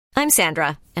I'm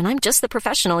Sandra, and I'm just the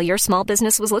professional your small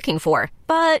business was looking for.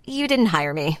 But you didn't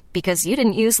hire me because you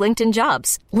didn't use LinkedIn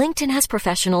Jobs. LinkedIn has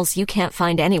professionals you can't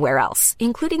find anywhere else,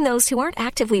 including those who aren't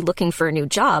actively looking for a new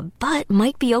job, but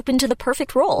might be open to the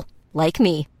perfect role, like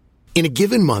me. In a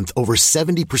given month, over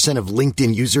 70% of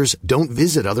LinkedIn users don't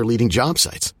visit other leading job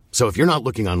sites. So if you're not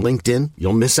looking on LinkedIn,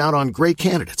 you'll miss out on great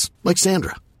candidates like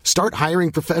Sandra. Start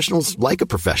hiring professionals like a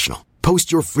professional.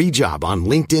 Post your free job on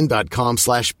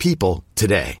linkedin.com/people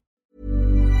today.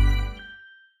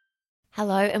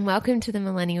 Hello and welcome to The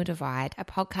Millennial Divide, a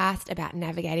podcast about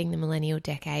navigating the millennial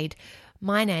decade.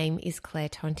 My name is Claire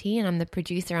Tonti and I'm the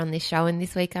producer on this show, and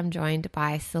this week I'm joined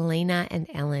by Selena and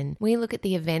Ellen. We look at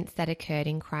the events that occurred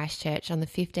in Christchurch on the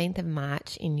 15th of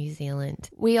March in New Zealand.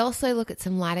 We also look at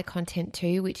some lighter content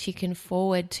too, which you can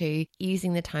forward to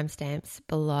using the timestamps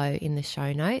below in the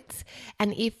show notes.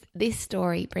 And if this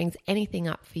story brings anything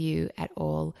up for you at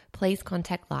all, please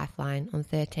contact Lifeline on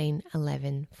 13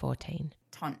 11 14.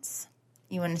 Tonts.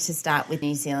 You wanted to start with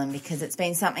New Zealand because it's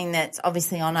been something that's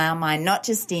obviously on our mind, not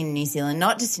just in New Zealand,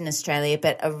 not just in Australia,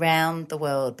 but around the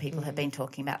world. People have been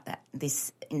talking about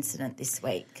this incident this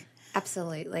week.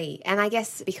 Absolutely. And I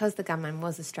guess because the gunman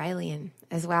was Australian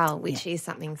as well, which is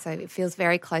something, so it feels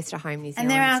very close to home, New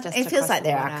Zealand. And it feels like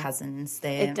there are cousins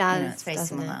there. It does. It's very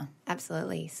similar.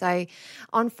 Absolutely. So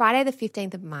on Friday the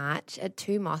 15th of March at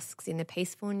two mosques in the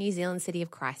peaceful New Zealand city of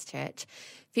Christchurch,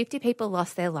 50 people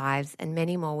lost their lives and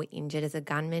many more were injured as a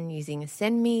gunman using a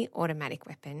semi-automatic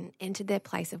weapon entered their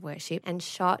place of worship and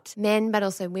shot men but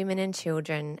also women and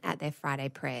children at their Friday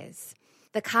prayers.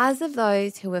 The cars of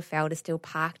those who were felled are still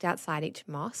parked outside each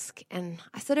mosque, and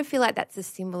I sort of feel like that's a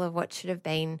symbol of what should have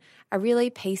been a really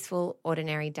peaceful,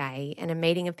 ordinary day and a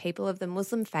meeting of people of the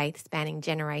Muslim faith spanning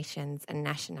generations and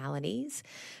nationalities.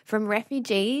 From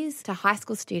refugees to high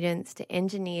school students to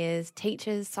engineers,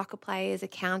 teachers, soccer players,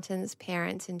 accountants,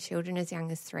 parents and children as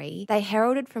young as 3, they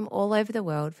heralded from all over the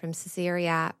world, from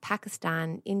Syria,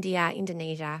 Pakistan, India,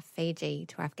 Indonesia, Fiji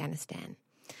to Afghanistan.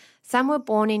 Some were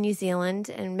born in New Zealand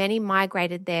and many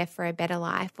migrated there for a better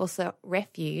life or sought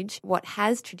refuge, what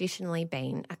has traditionally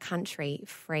been a country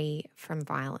free from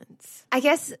violence. I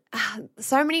guess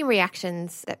so many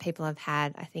reactions that people have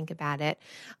had, I think, about it.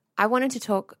 I wanted to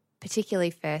talk particularly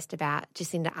first about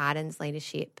Jacinda Ardern's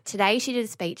leadership. Today she did a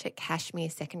speech at Kashmir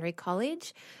Secondary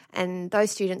College, and those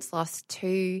students lost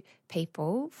 2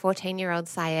 people, 14-year-old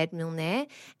Syed Milner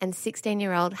and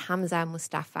 16-year-old Hamza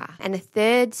Mustafa. And a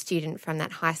third student from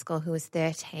that high school who was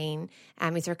 13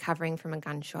 is recovering from a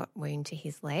gunshot wound to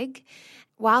his leg.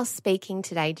 While speaking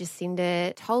today,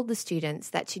 Jacinda told the students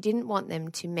that she didn't want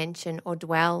them to mention or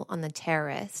dwell on the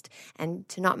terrorist and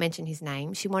to not mention his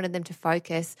name. She wanted them to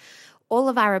focus all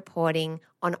of our reporting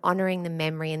on honouring the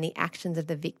memory and the actions of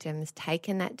the victims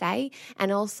taken that day,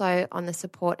 and also on the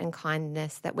support and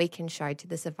kindness that we can show to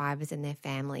the survivors and their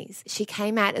families. She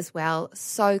came out as well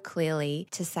so clearly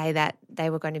to say that they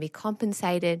were going to be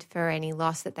compensated for any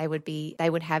loss, that they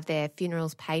would have their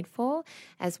funerals paid for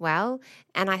as well.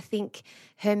 And I think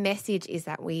her message is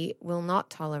that we will not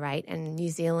tolerate, and New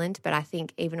Zealand, but I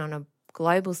think even on a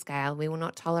global scale, we will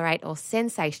not tolerate or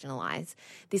sensationalise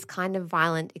this kind of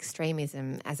violent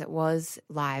extremism as it was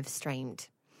live streamed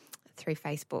through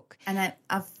Facebook. And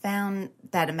I've found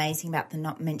that amazing about the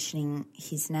not mentioning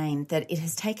his name, that it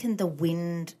has taken the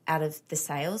wind out of the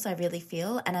sails, I really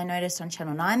feel. And I noticed on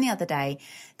Channel 9 the other day,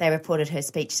 they reported her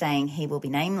speech saying he will be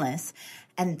nameless,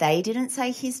 and they didn't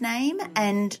say his name.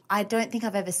 And I don't think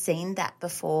I've ever seen that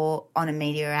before on a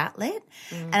media outlet.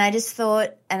 And I just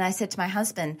thought, and I said to my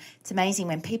husband, it's amazing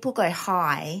when people go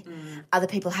high, other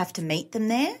people have to meet them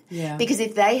there. Yeah. Because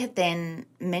if they had then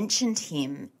mentioned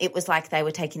him, it was like they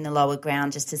were taking the lower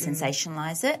ground just to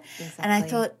sensationalise it. Exactly. And I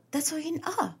thought, that's all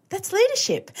that's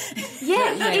leadership.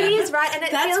 Yeah, it is, right? And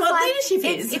that's what like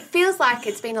leadership is. It feels like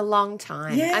it's been a long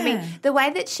time. Yeah. I mean, the way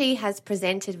that she has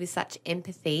presented with such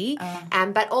empathy,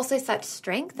 but also such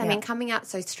strength. I mean, coming out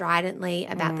so stridently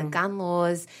about the gun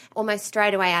laws, almost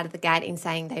straight away out of the gate in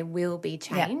saying they will be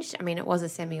changed. I mean, it was a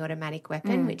semi-automatic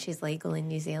weapon, which is legal in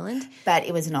New Zealand. But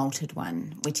it was an altered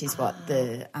one, which is what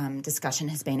the discussion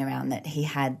has been around, that he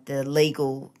had the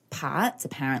legal parts,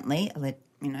 apparently,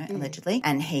 allegedly,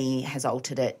 and he has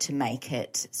altered it to make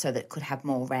it so that it could have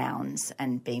more rounds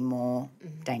and be more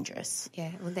dangerous.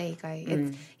 Yeah, well, there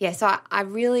you go. So I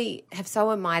really have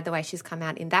so admired the way she's come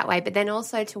out in that way, but then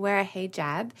also to wear a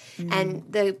hijab and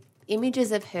the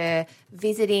images of her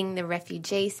visiting the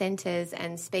refugee centres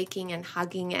and speaking and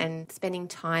hugging and spending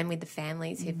time with the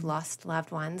families who've lost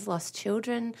loved ones, lost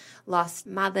children, lost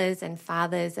mothers and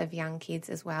fathers of young kids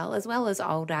as well as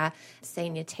older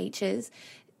senior teachers.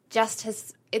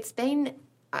 It's been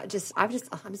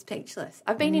I'm speechless.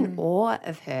 I've been in awe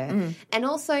of her. And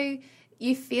also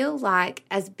you feel like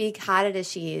as big-hearted as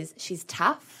she is, she's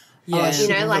tough. Yeah. You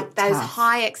know, like those tough.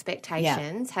 high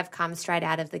expectations have come straight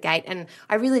out of the gate. And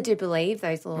I really do believe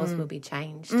those laws will be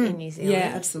changed in New Zealand.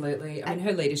 Yeah, absolutely. I mean,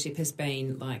 her leadership has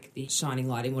been like the shining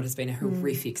light in what has been a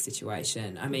horrific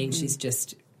situation. I mean, she's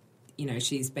just, you know,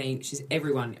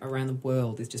 everyone around the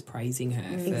world is just praising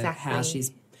her for how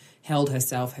she's held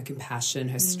herself, her compassion,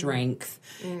 her strength,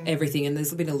 everything. And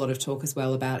there's been a lot of talk as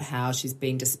well about how she's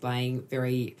been displaying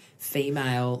very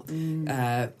female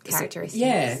characteristics.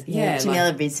 Yeah.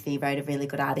 Jamila Rizvi wrote a really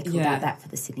good article about that for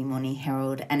the Sydney Morning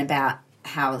Herald, and about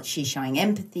how she's showing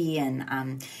empathy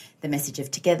and the message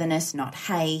of togetherness, not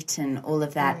hate, and all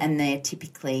of that. And they're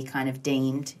typically kind of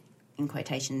deemed, in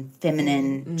quotation,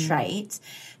 feminine traits,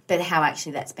 but how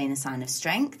actually that's been a sign of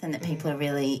strength, and that people are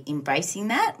really embracing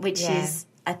that, which is,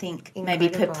 I think, maybe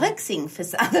perplexing for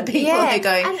other people who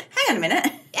go, hang on a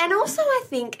minute. And also I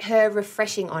think her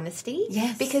refreshing honesty.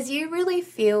 Yes. Because you really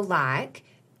feel like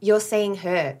you're seeing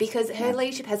her, because her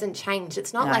leadership hasn't changed.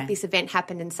 It's not like this event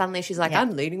happened and suddenly she's like,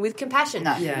 I'm leading with compassion.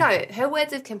 No, her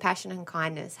words of compassion and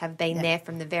kindness have been there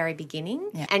from the very beginning.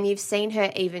 Yeah. And you've seen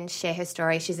her even share her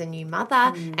story. She's a new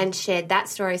mother and shared that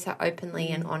story so openly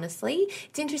and honestly.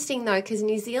 It's interesting, though, because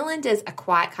New Zealanders are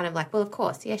quite kind of like, well, of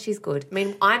course, she's good. I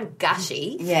mean, I'm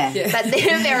gushy. But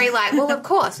they're very like, well, of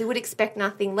course, we would expect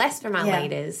nothing less from our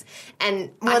leaders. And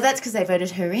that's because they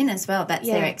voted her in as well. That's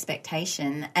their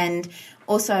expectation. And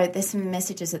also, there's some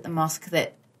messages at the mosque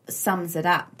that sums it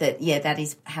up, that, that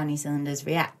is how New Zealanders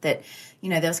react, that, you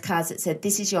know, there was cards that said,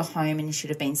 this is your home and you should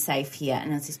have been safe here.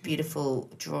 And there's this beautiful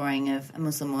drawing of a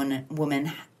Muslim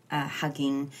woman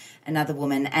hugging another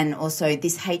woman. And also,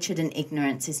 this hatred and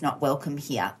ignorance is not welcome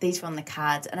here. These were on the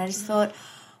cards. And I just thought,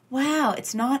 wow,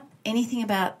 it's not anything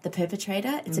about the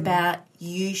perpetrator. It's about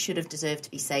you should have deserved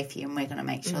to be safe here, and we're going to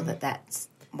make sure that that's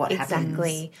what happens.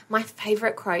 Exactly. My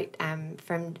favourite quote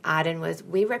from Arden was,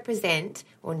 we represent,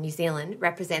 or New Zealand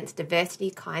represents,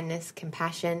 diversity, kindness,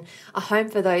 compassion, a home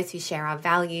for those who share our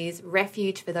values,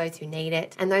 refuge for those who need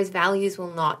it, and those values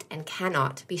will not and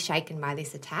cannot be shaken by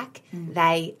this attack.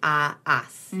 They are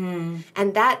us. And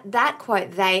that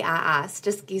quote, they are us,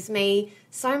 just gives me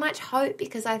so much hope,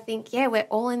 because I think, we're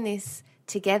all in this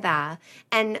together.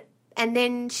 And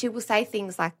then she will say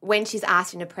things like, when she's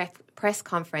asked in a press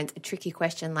conference a tricky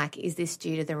question like, is this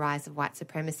due to the rise of white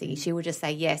supremacy? She will just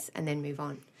say yes and then move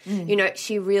on. You know,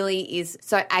 she really is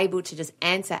so able to just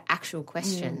answer actual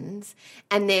questions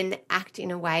and then act in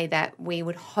a way that we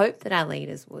would hope that our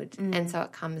leaders would. And so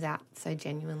it comes out so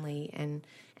genuinely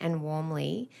and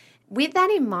warmly. With that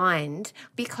in mind,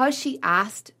 because she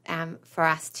asked for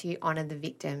us to honour the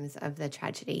victims of the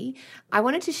tragedy, I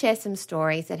wanted to share some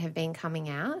stories that have been coming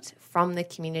out from the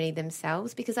community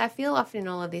themselves, because I feel often in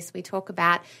all of this we talk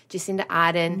about Jacinda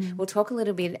Ardern, we'll talk a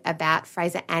little bit about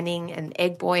Fraser Anning and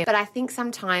Egg Boy, but I think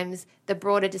sometimes the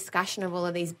broader discussion of all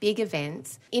of these big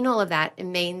events, in all of that, it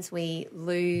means we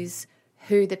lose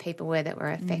who the people were that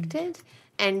were affected.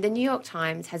 And the New York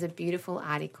Times has a beautiful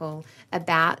article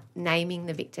about naming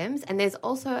the victims. And there's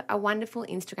also a wonderful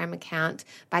Instagram account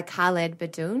by Khaled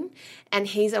Badoun, and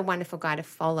he's a wonderful guy to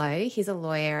follow. He's a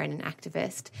lawyer and an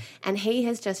activist. And he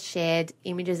has just shared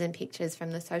images and pictures from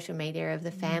the social media of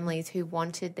the families who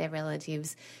wanted their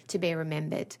relatives to be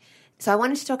remembered. So I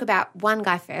wanted to talk about one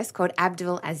guy first called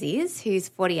Abdul Aziz, who's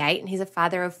 48, and he's a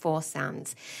father of 4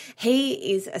 sons.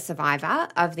 He is a survivor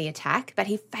of the attack, but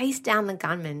he faced down the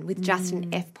gunman with just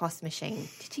an FPOS machine.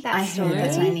 Did you get that story? I heard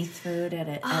that, and he threw it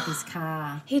at his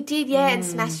car. He did, and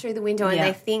smashed through the window, and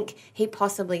they think he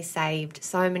possibly saved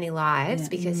so many lives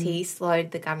because he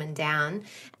slowed the gunman down.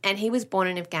 And he was born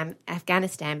in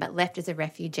Afghanistan but left as a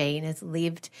refugee and has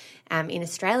lived in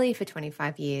Australia for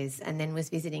 25 years and then was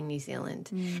visiting New Zealand.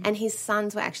 And his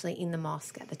sons were actually in the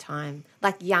mosque at the time,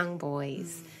 like young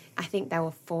boys. I think they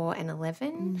were 4 and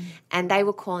 11, and they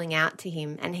were calling out to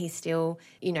him, and he still,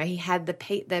 you know, he had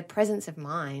the presence of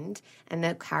mind and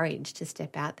the courage to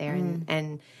step out there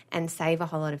and save a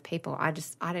whole lot of people. I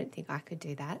don't think I could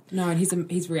do that. No, and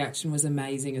his reaction was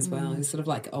amazing as well. He's sort of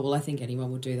like, oh, well, I think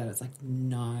anyone would do that. It's like,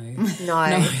 no,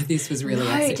 this was really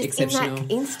exceptional. In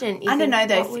that instant, I don't know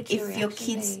though if your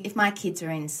kids, if my kids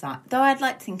are inside, though I'd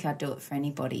like to think I'd do it for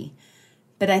anybody.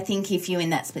 But I think if you in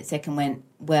that split second went,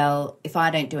 well, if I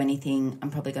don't do anything,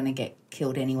 I'm probably going to get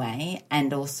killed anyway,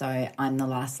 and also I'm the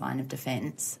last line of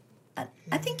defence,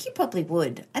 I think you probably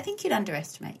would. I think you'd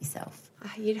underestimate yourself.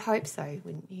 You'd hope so,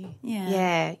 wouldn't you?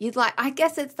 Yeah. You'd like, I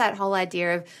guess it's that whole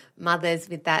idea of mothers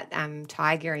with that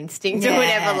tiger instinct or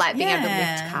whatever, like being able to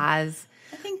lift cars.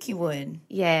 I think think you would.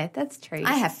 Yeah, that's true.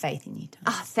 I have faith in you, Tom.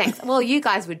 Oh, thanks. Well, you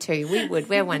guys would too. We would.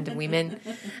 We're Wonder Women.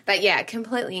 But yeah,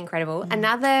 completely incredible.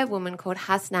 Another woman called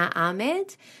Hasna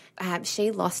Ahmed,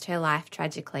 she lost her life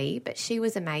tragically, but she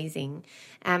was amazing.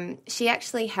 She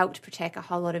actually helped protect a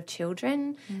whole lot of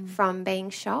children from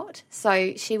being shot.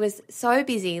 So she was so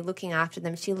busy looking after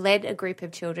them. She led a group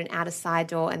of children out a side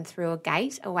door and through a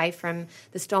gate away from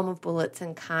the storm of bullets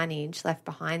and carnage left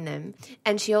behind them.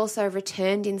 And she also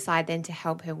returned inside then to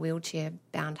help her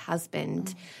wheelchair-bound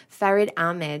husband, Farid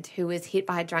Ahmed, who was hit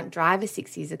by a drunk driver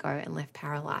 6 years ago and left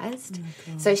paralysed.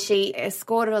 So she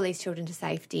escorted all these children to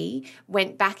safety,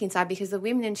 went back inside because the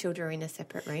women and children were in a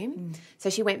separate room. So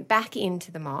she went back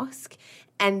into the mosque,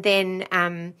 and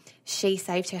then she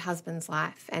saved her husband's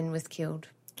life and was killed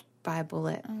by a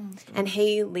bullet. And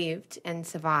he lived and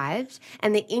survived.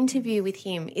 And the interview with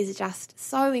him is just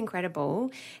so incredible.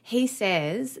 He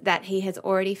says that he has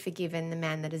already forgiven the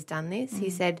man that has done this. He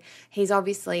said he's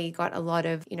obviously got a lot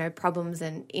of, problems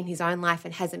in his own life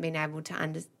and hasn't been able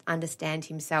to understand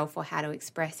himself or how to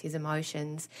express his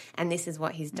emotions, and this is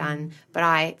what he's done, but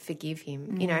I forgive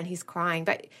him, and he's crying.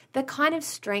 But the kind of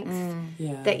strength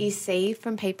that you see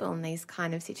from people in these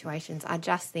kind of situations, I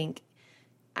just think,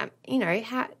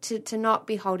 how to not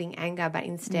be holding anger, but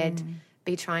instead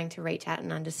be trying to reach out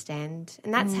and understand.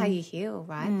 And that's how you heal,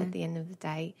 right, at the end of the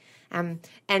day.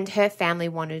 And her family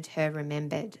wanted her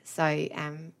remembered. So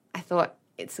I thought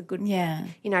it's a good,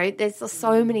 there's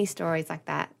so many stories like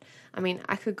that. I mean,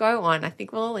 I could go on. I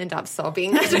think we'll all end up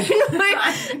sobbing. I don't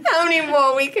know how many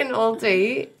more we can all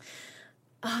do.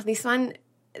 Oh, this one,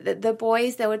 the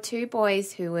boys, there were two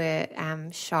boys who were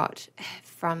shot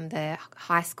from the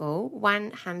high school.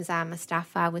 One, Hamza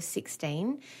Mustafa, was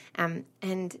 16,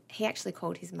 and he actually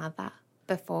called his mother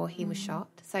before he was shot.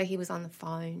 So he was on the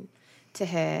phone to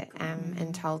her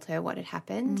and told her what had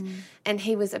happened. And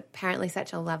he was apparently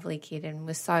such a lovely kid and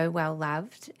was so well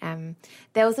loved.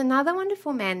 There was another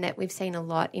wonderful man that we've seen a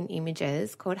lot in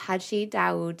images called Haji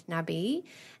Dawood Nabi,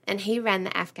 and he ran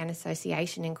the Afghan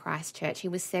Association in Christchurch. He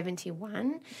was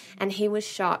 71 and he was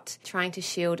shot trying to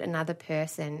shield another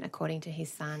person, according to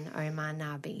his son, Omar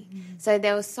Nabi. So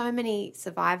there were so many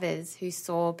survivors who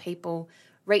saw people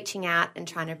reaching out and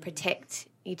trying to protect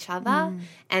each other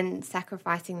and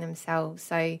sacrificing themselves.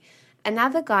 So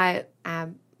another guy,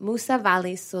 Musa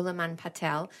Vali Suleiman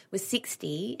Patel, was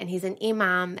 60 and he's an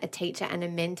imam, a teacher and a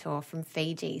mentor from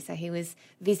Fiji. So he was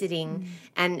visiting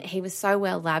and he was so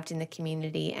well loved in the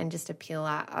community and just a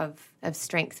pillar of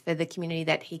strength for the community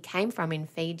that he came from in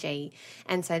Fiji.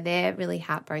 And so they're really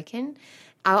heartbroken.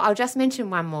 I'll just mention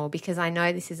one more because I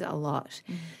know this is a lot.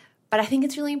 But I think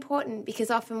it's really important because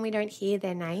often we don't hear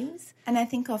their names. And I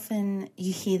think often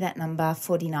you hear that number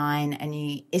 49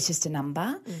 and it's just a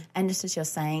number. And just as you're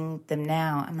saying them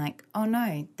now, I'm like, oh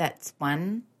no, that's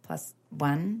 1 plus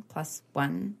 1 plus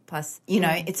 1 plus,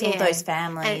 it's all those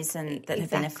families that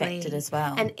have been affected as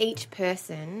well. And each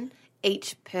person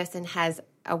has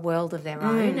a world of their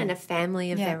own and a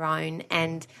family of their own,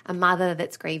 and a mother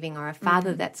that's grieving or a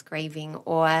father that's grieving,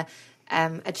 or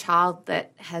a child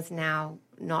that has now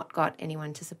not got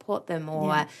anyone to support them,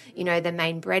 or the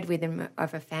main breadwinner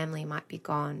of a family might be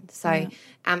gone. So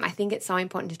I think it's so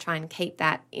important to try and keep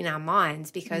that in our minds,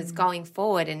 because going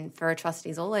forward, and for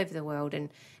atrocities all over the world,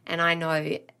 and I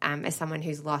know as someone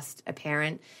who's lost a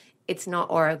parent, it's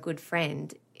not, or a good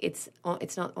friend, it's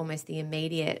not almost the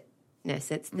immediate.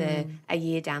 It's a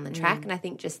year down the track. And I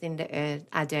think Jacinda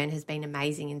Ardern has been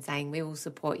amazing in saying we will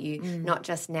support you not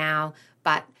just now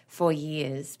but for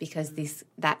years, because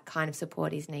that kind of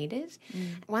support is needed.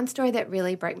 One story that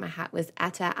really broke my heart was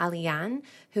Atta Aliyan,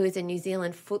 who is a New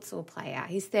Zealand futsal player.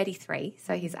 He's 33,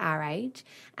 so he's our age,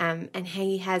 and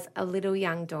he has a little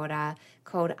young daughter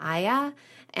called Aya,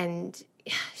 and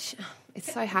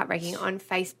it's so heartbreaking. On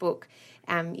Facebook,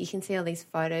 you can see all these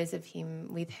photos of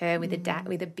him with her with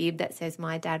a bib that says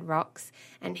 "My Dad Rocks,"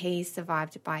 and he's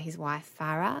survived by his wife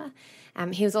Farah.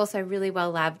 He was also really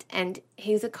well loved, and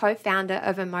he was a co-founder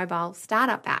of a mobile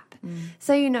startup app.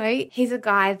 So he's a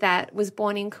guy that was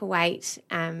born in Kuwait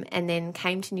and then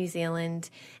came to New Zealand.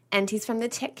 And he's from the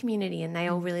tech community and they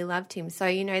all really loved him. So,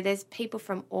 there's people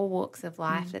from all walks of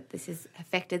life that this has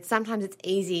affected. Sometimes it's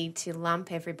easy to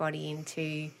lump everybody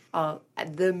into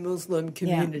the Muslim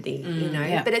community,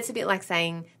 But it's a bit like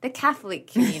saying the Catholic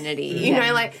community,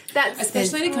 that's...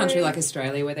 Especially in a country like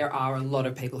Australia, where there are a lot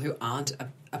of people who aren't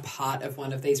a part of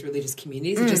one of these religious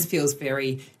communities. It just feels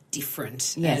very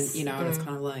different. Yes. And, and it's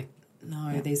kind of like...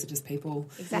 No, these are just people.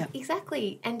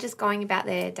 Exactly. And just going about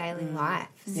their daily life.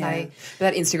 So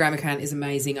that Instagram account is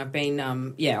amazing. I've been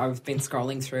I've been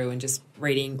scrolling through and just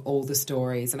reading all the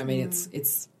stories, and I mean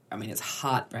it's I mean, it's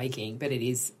heartbreaking, but it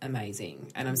is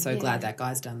amazing. And I'm so glad that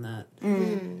guy's done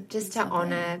that. Just to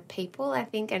honour people, I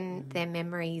think, and their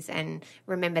memories, and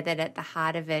remember that at the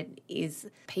heart of it is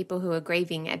people who are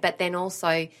grieving, but then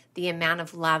also the amount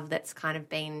of love that's kind of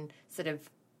been sort of,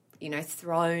 you know,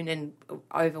 thrown and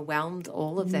overwhelmed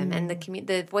all of them. And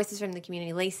the voices from the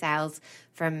community, Lee Sales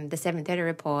from the 730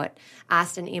 report,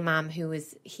 asked an imam who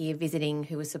was here visiting,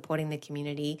 who was supporting the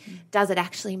community, does it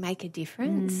actually make a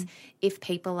difference if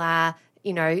people are,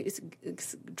 you know,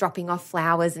 dropping off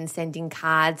flowers and sending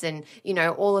cards and, you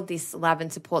know, all of this love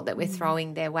and support that we're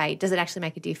throwing their way? Does it actually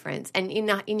make a difference? And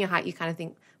in your heart you kind of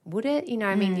think, would it? You know,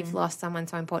 I mean, you've lost someone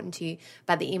so important to you.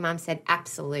 But the imam said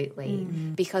absolutely,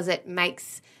 because it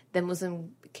makes the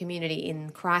Muslim community in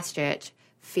Christchurch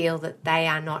feel that they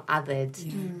are not othered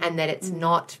and that it's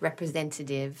not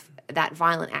representative. That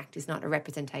violent act is not a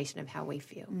representation of how we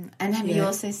feel. And have you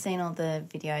also seen all the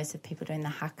videos of people doing the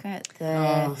haka at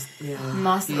the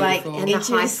mosque? Like, and the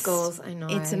high schools, I know.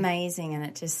 It's amazing, and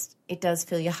it does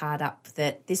fill your heart up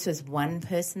that this was one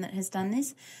person that has done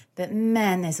this. But,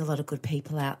 man, there's a lot of good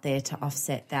people out there to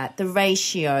offset that. The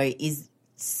ratio is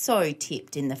so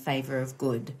tipped in the favour of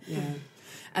good. Yeah.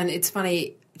 And it's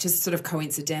funny, just sort of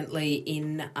coincidentally,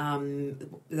 in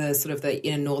the sort of the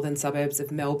inner northern suburbs of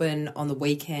Melbourne on the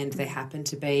weekend, there happened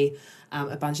to be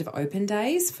a bunch of open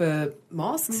days for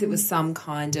mosques. It was some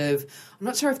kind of, I'm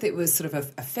not sure if it was sort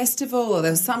of a festival or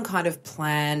there was some kind of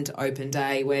planned open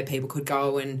day where people could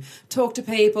go and talk to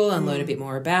people and learn a bit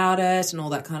more about it and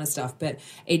all that kind of stuff. But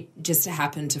it just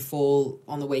happened to fall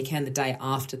on the weekend, the day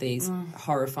after these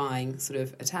horrifying sort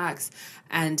of attacks.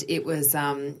 And it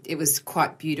was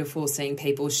quite beautiful seeing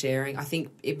people sharing. I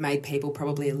think it made people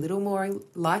probably a little more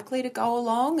likely to go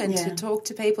along and to talk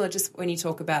to people. Just when you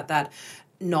talk about that,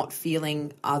 not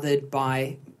feeling othered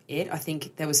by it, I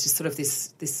think there was just sort of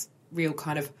this real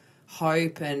kind of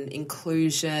hope and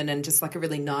inclusion and just like a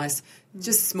really nice,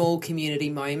 just small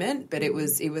community moment. But it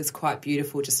was quite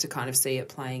beautiful just to kind of see it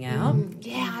playing out.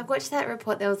 Yeah, I watched that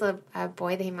report. There was a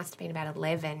boy that he must have been about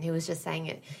 11 who was just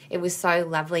saying it was so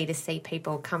lovely to see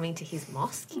people coming to his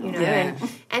mosque, you know,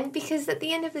 and because at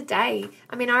the end of the day,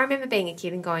 I mean, I remember being a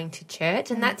kid and going to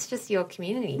church, and that's just your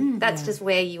community. That's just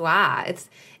where you are. It's,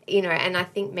 you know, and I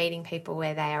think meeting people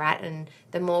where they are at, and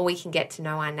the more we can get to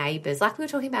know our neighbours, like we were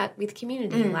talking about with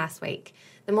community last week,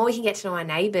 the more we can get to know our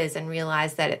neighbours and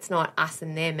realise that it's not us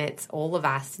and them, it's all of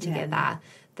us together,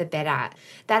 the better.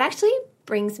 That actually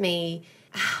brings me,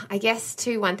 I guess,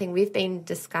 to one thing we've been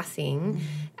discussing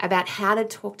about how to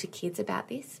talk to kids about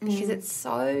this, because it's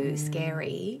so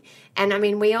scary. And, I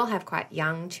mean, we all have quite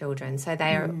young children, so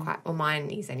they are quite, well, mine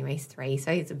is anyway, he's 3,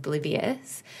 so he's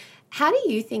oblivious. How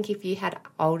do you think if you had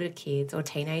older kids or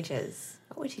teenagers,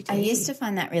 what would you do? I used to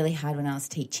find that really hard when I was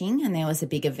teaching, and there was a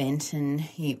big event, and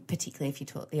particularly if you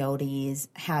taught the older years,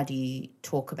 how do you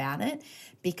talk about it?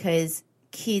 Because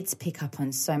kids pick up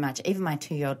on so much. Even my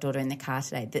 2-year-old daughter in the car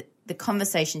today, the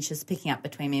conversation she was picking up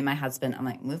between me and my husband, I'm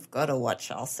like, we've got to watch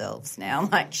ourselves now.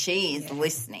 Like, she is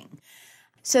listening.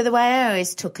 So the way I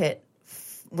always took it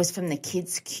was from the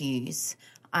kids' cues.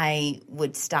 I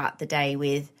would start the day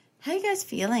with, how are you guys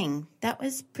feeling? That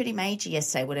was pretty major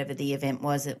yesterday, whatever the event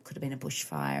was. It could have been a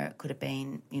bushfire. It could have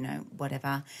been, you know,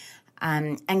 whatever.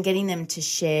 And getting them to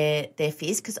share their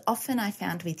fears, because often I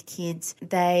found with kids,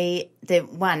 they're,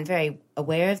 one, very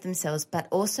aware of themselves, but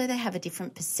also they have a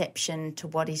different perception to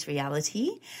what is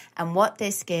reality, and what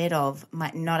they're scared of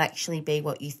might not actually be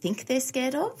what you think they're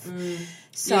scared of.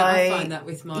 So I find that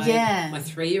with my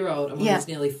 3-year-old, and he's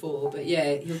nearly 4, but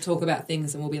he'll talk about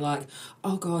things and we'll be like,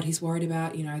 oh God, he's worried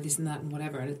about, you know, this and that and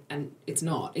whatever, and it's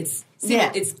not. It's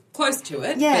it's close to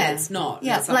it, but it's not.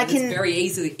 Yeah, it's like it's very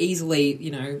easily,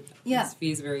 you know, his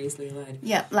fears are very easily allayed.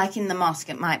 Yeah, like in the mosque,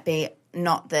 it might be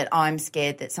not that I'm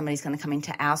scared that somebody's going to come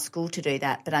into our school to do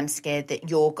that, but I'm scared that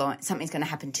something's going to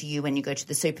happen to you when you go to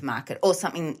the supermarket or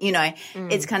something, you know.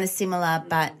 It's kind of similar,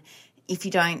 but if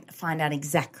you don't find out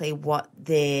exactly what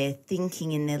they're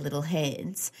thinking in their little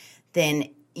heads, then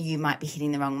you might be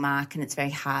hitting the wrong mark, and it's very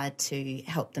hard to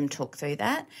help them talk through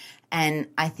that. And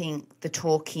I think the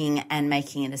talking and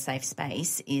making it a safe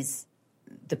space is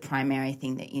the primary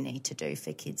thing that you need to do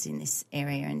for kids in this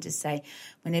area, and just say,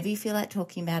 whenever you feel like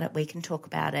talking about it, we can talk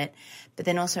about it. But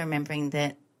then also remembering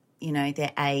that, you know,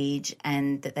 their age,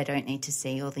 and that they don't need to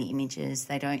see all the images.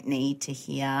 They don't need to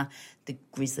hear the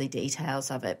grisly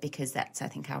details of it, because that's, I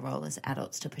think, our role as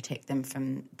adults to protect them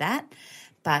from that.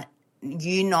 But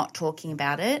you not talking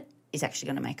about it is actually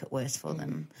going to make it worse for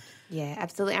them. Yeah,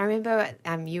 absolutely. I remember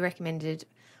you recommended,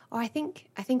 I think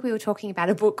we were talking about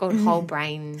a book called Whole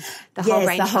Brain, The Whole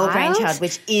Brain Child,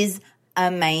 which is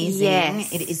amazing.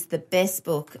 Yes. It is the best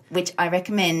book, which I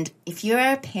recommend if you're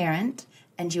a parent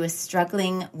and you are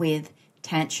struggling with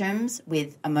tantrums,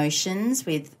 with emotions,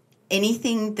 with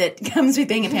anything that comes with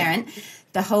being a parent.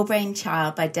 The Whole Brain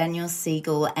Child by Daniel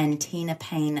Siegel and Tina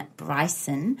Payne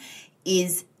Bryson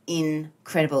is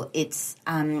incredible. It's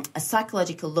a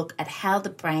psychological look at how the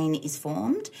brain is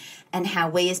formed and how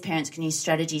we as parents can use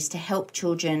strategies to help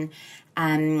children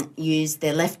use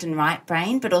their left and right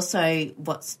brain, but also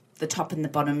what's the top and the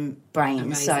bottom brain.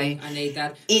 Amazing. So I need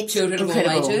that. It's Children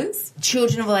incredible. of all ages?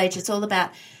 Children of all ages. It's all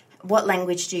about what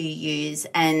language do you use?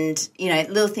 And, you know,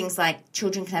 little things like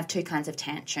children can have two kinds of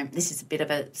tantrum. This is a bit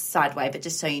of a sideway, but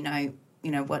just so you know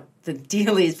what the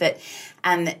deal is. But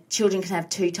children can have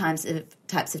two types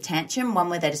of tantrum, one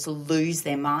where they just lose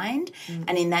their mind,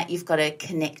 and in that you've got to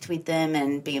connect with them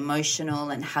and be emotional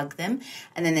and hug them.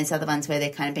 And then there's other ones where they're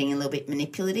kind of being a little bit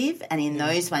manipulative, and in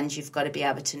those ones you've got to be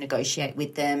able to negotiate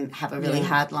with them, have a really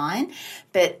hard line.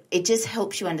 But it just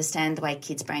helps you understand the way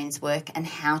kids' brains work and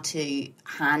how to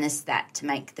harness that to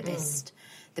make the best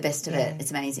of it.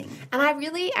 It's amazing. And I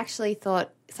really actually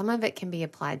thought some of it can be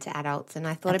applied to adults. And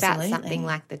I thought about something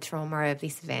like the trauma of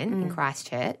this event in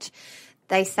Christchurch.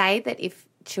 They say that if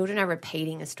children are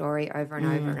repeating a story over and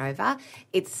over and over,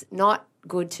 it's not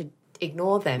good to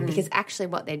ignore them because actually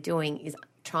what they're doing is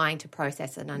trying to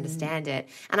process and understand it.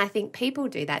 And I think people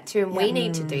do that too, and we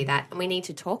need to do that, and we need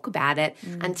to talk about it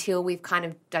until we've kind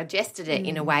of digested it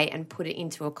in a way and put it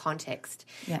into a context.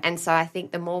 And so I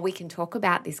think the more we can talk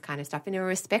about this kind of stuff in a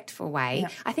respectful way,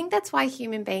 I think that's why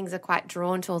human beings are quite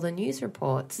drawn to all the news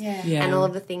reports and all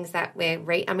of the things that we're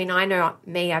I mean, I know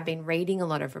me, I've been reading a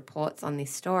lot of reports on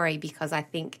this story because I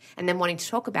think, and then wanting to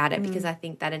talk about it because I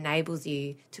think that enables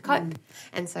you to cope.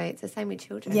 And so it's the same with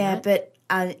children. Yeah, right? but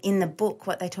in the book,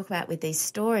 what they talk about with these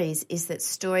stories is that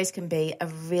stories can be a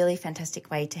really fantastic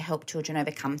way to help children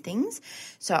overcome things.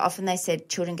 So often they said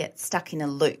children get stuck in a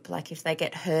loop. Like if they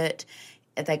get hurt,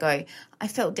 they go, I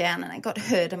fell down and I got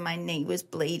hurt and my knee was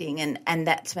bleeding. And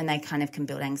that's when they kind of can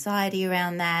build anxiety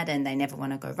around that, and they never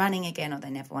want to go running again, or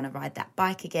they never want to ride that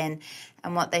bike again.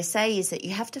 And what they say is that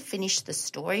you have to finish the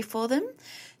story for them.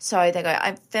 So they go,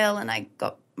 I fell and I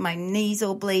got my knees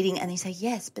all bleeding, and you say,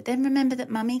 yes, but then remember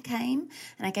that mummy came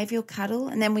and I gave you a cuddle,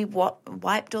 and then we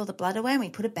wiped all the blood away and we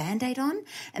put a Band-Aid on,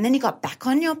 and then you got back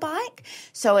on your bike.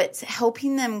 So it's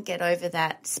helping them get over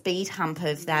that speed hump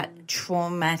of that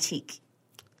traumatic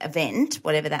event,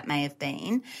 whatever that may have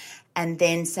been, and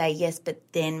then say, yes, but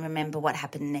then remember what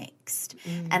happened next.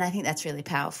 And I think that's really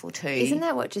powerful too. Isn't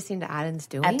that what Jacinda Ardern's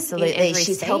doing? Absolutely.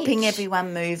 She's helping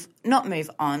everyone not move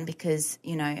on because,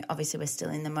 you know, obviously we're still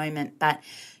in the moment, but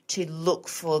to look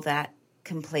for that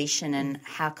completion and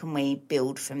how can we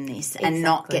build from this and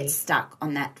not get stuck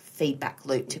on that feedback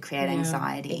loop to create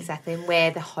anxiety. Exactly, and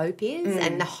where the hope is,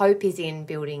 and the hope is in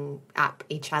building up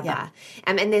each other.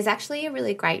 And there's actually a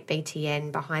really great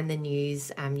BTN Behind the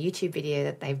News YouTube video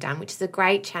that they've done, which is a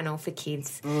great channel for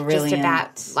kids just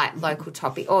about like local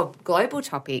topic or global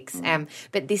topics.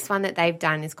 But this one that they've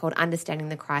done is called Understanding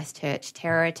the Christchurch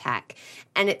Terror Attack,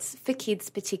 and it's for kids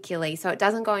particularly, so it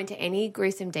doesn't go into any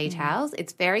gruesome details.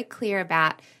 It's very clear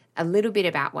about a little bit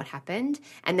about what happened,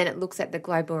 and then it looks at the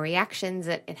global reactions.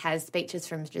 It has speeches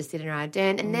from Jacinda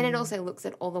Ardern, and then it also looks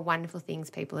at all the wonderful things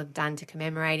people have done to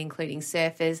commemorate, including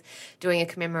surfers doing a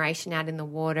commemoration out in the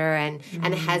water, and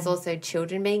it has also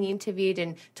children being interviewed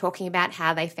and talking about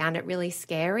how they found it really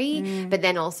scary, but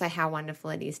then also how wonderful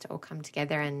it is to all come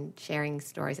together and sharing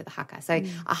stories at the haka. So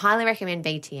I highly recommend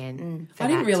BTN. I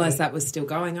didn't realise that was still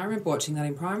going. I remember watching that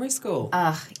in primary school.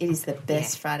 It is the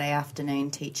best Friday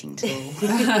afternoon teaching tool.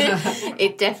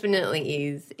 It definitely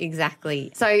is,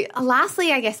 exactly. So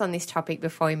lastly, I guess on this topic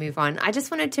before we move on, I just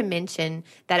wanted to mention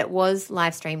that it was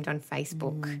live streamed on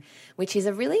Facebook, which is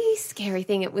a really scary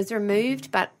thing. It was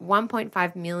removed, but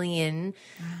 1.5 million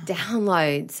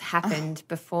downloads happened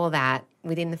before that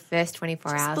within the first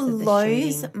 24 hours of the shooting.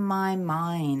 Blows my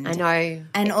mind. I know.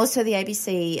 And also the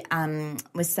ABC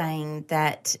was saying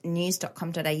that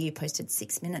news.com.au posted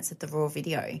 6 minutes of the raw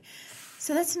video.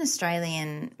 So that's an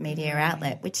Australian media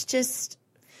outlet, which just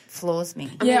floors me.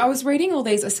 Yeah, I was reading all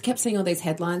these. I kept seeing all these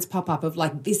headlines pop up of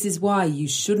like, this is why you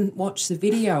shouldn't watch the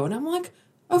video. And I'm like,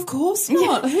 of course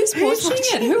not. Who's watching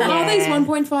it? Who are these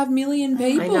 1.5 million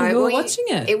people who are watching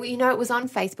it? It was on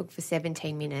Facebook for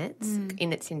 17 minutes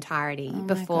in its entirety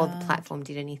before the platform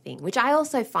did anything, which I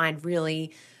also find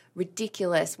really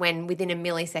ridiculous when within a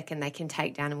millisecond they can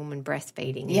take down a woman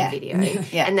breastfeeding in a video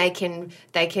and they can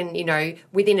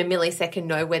within a millisecond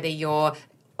know whether you're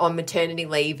on maternity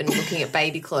leave and looking at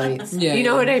baby clothes. Yeah, you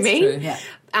know what I mean? true. Yeah.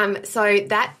 So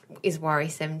that is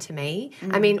worrisome to me.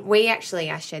 I mean, I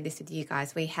shared this with you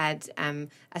guys. We had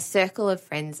a circle of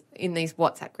friends in these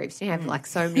WhatsApp groups. You have like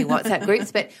so many WhatsApp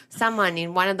groups, but someone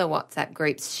in one of the WhatsApp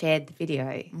groups shared the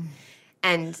video.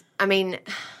 And I mean,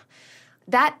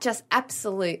 that just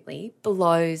absolutely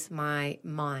blows my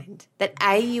mind that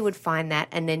A, you would find that,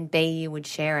 and then B, you would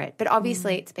share it. But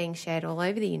obviously it's being shared all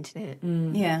over the internet.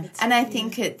 Yeah. And I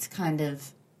think it's kind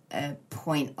of a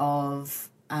point of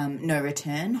no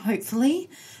return, hopefully,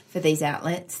 for these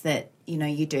outlets that, you know,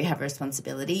 you do have a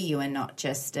responsibility. You are not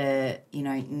just a, you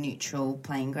know, neutral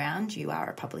playing ground. You are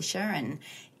a publisher. And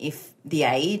if The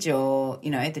Age or,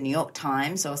 you know, the New York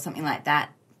Times or something like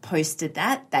that posted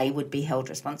that, they would be held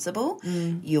responsible.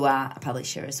 You are a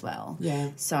publisher as well.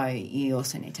 Yeah. So you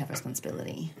also need to have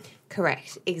responsibility.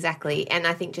 Correct, exactly. And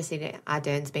I think Jacinda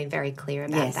Ardern's been very clear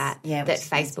about that, that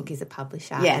Facebook is a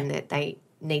publisher and that they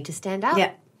need to stand up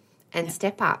and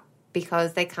step up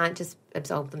because they can't just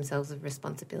absolve themselves of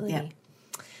responsibility. Yeah.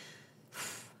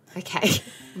 Okay,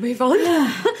 move on.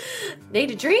 Need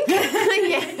a drink?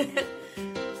 Yeah.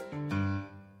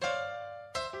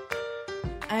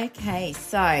 Okay,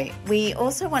 so we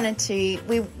also wanted to,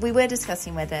 we were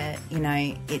discussing whether, you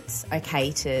know, it's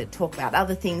okay to talk about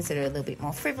other things that are a little bit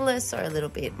more frivolous or a little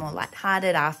bit more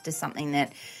lighthearted after something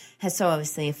that has so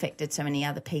obviously affected so many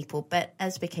other people. But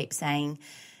as we keep saying,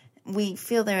 we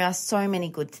feel there are so many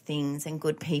good things and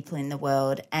good people in the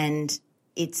world, and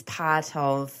it's part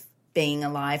of being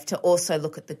alive to also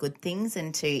look at the good things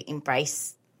and to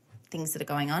embrace things that are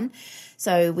going on.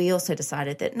 So we also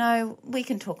decided that, no, we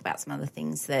can talk about some other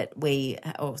things that we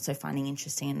are also finding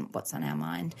interesting and what's on our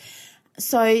mind.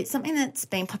 So something that's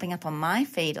been popping up on my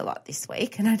feed a lot this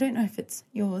week, and I don't know if it's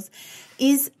yours,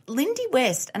 is Lindy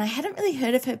West. And I hadn't really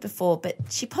heard of her before, but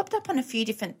she popped up on a few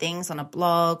different things, on a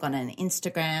blog, on an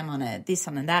Instagram, on a this,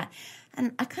 on a that.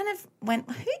 And I kind of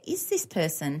went, who is this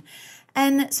person?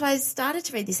 And so I started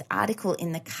to read this article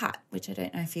in The Cut, which I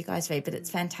don't know if you guys read, but it's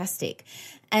fantastic.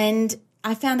 And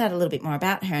I found out a little bit more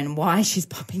about her and why she's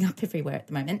popping up everywhere at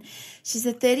the moment. She's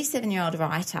a 37-year-old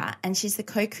writer, and she's the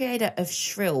co-creator of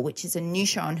Shrill, which is a new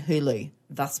show on Hulu.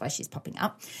 That's why she's popping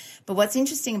up. But what's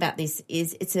interesting about this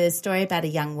is it's a story about a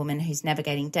young woman who's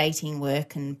navigating dating,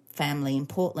 work and family in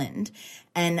Portland.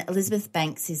 And Elizabeth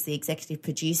Banks is the executive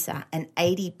producer, and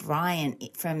Aidy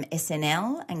Bryant from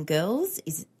SNL and Girls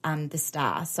is the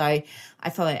star. So I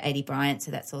follow Aidy Bryant,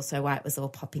 so that's also why it was all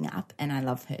popping up, and I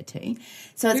love her too.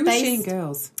 So it's Who was she in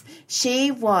Girls?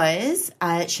 She was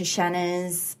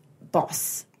Shoshana's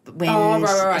boss when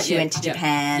she went to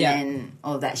Japan and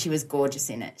all that. She was gorgeous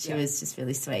in it. She was just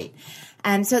really sweet.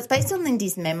 So it's based on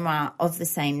Lindy's memoir of the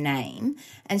same name,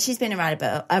 and she's been a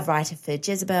writer for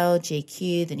Jezebel,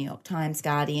 GQ, the New York Times,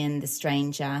 Guardian, The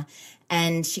Stranger,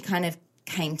 and she kind of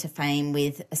came to fame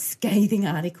with a scathing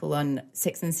article on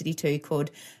Sex and the City 2 called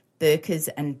Burkas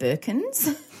and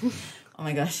Birkins. Oh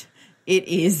my gosh, it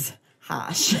is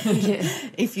harsh.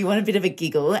 If you want a bit of a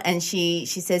giggle. And she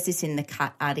says this in the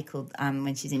Cut article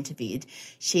when she's interviewed.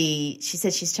 She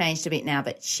says she's changed a bit now,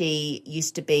 but she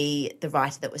used to be the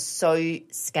writer that was so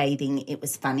scathing it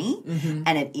was funny.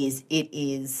 And it is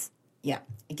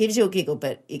it gives you a giggle,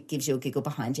 but it gives you a giggle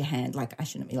behind your hand, like I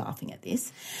shouldn't be laughing at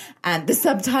this. And the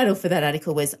subtitle for that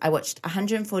article was, I watched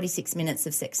 146 minutes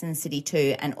of Sex and the City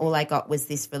 2 and all I got was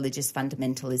this religious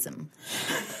fundamentalism.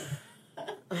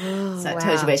 So it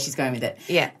tells you where she's going with it.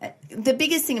 Yeah. The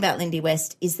biggest thing about Lindy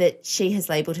West is that she has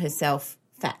labelled herself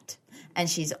fat, and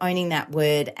she's owning that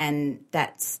word, and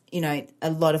that's, you know, a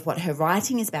lot of what her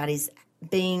writing is about is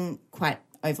being quite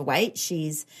overweight.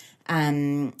 She's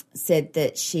said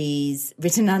that she's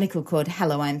written an article called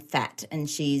Hello, I'm Fat, and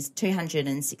she's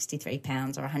 263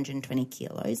 pounds or 120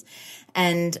 kilos.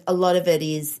 And a lot of it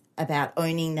is about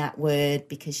owning that word,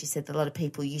 because she said that a lot of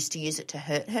people used to use it to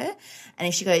hurt her. And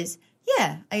if she goes,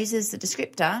 yeah, I use it as a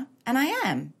descriptor, and I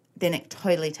am, then it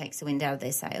totally takes the wind out of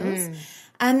their sails.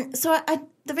 So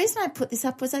the reason I put this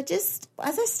up was as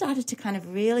I started to kind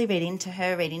of really read into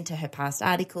her past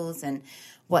articles and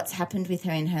what's happened with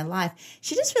her in her life,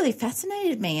 she just really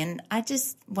fascinated me, and I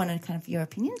just wanted kind of your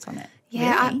opinions on it.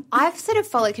 Yeah, really. I've sort of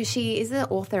followed, because she is the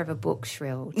author of a book,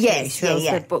 Shrill. Yes, Shrill's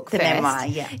the book the first. memoir,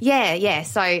 Yeah.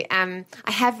 So I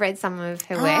have read some of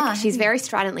her work. She's very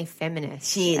stridently feminist.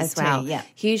 She is as well. too, yeah.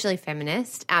 Hugely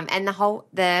feminist. And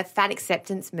the fat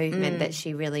acceptance movement that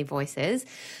she really voices,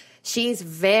 she's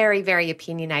very, very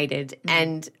opinionated,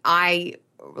 and I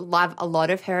love a lot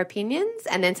of her opinions,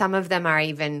 and then some of them are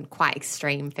even quite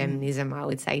extreme feminism, I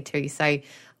would say too. So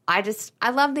I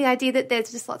love the idea that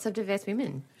there's just lots of diverse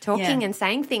women talking and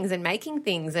saying things and making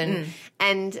things.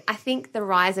 And I think the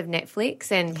rise of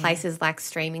Netflix and places like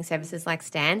streaming services like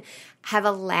Stan have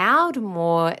allowed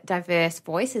more diverse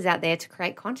voices out there to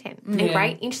create content and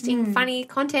great, interesting, funny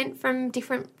content from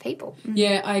different people.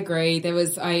 Yeah, I agree. There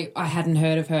was I hadn't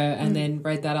heard of her and then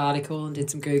read that article and did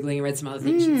some Googling and read some other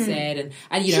things she'd said.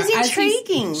 And you know, she's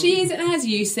intriguing. She is, and as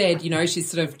you said, you know, she's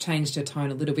sort of changed her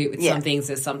tone a little bit with some things.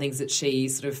 There's some things that she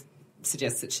sort of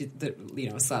suggests that you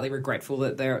know, slightly regretful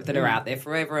that are out there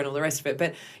forever and all the rest of it.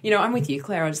 But you know, I'm with you,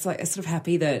 Claire. I'm just like sort of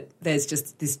happy that there's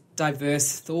just this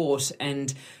diverse thought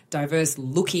and diverse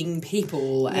looking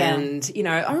people. And you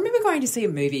know, I remember going to see a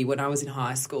movie when I was in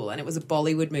high school, and it was a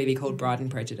Bollywood movie called Bride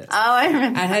and Prejudice. Oh, I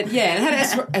remember. And it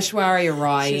had Aishwarya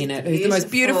Rai in it, who's the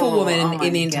most beautiful woman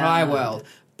in the entire world.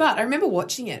 But I remember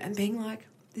watching it and being like,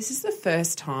 this is the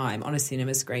first time on a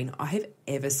cinema screen I have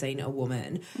ever seen a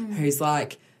woman who's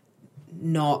like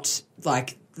not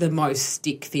like the most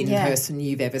stick-thin person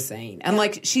you've ever seen. And,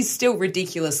 like, she's still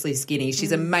ridiculously skinny.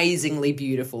 She's amazingly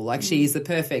beautiful. Like, she's the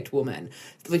perfect woman,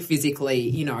 physically,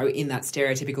 you know, in that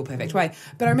stereotypical perfect way.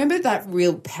 But I remember that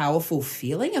real powerful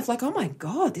feeling of, like, oh, my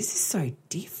God, this is so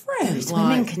different. Those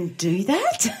women can do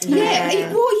that?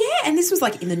 And this was,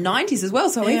 like, in the 90s as well.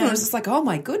 So even I was just like, oh,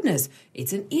 my goodness,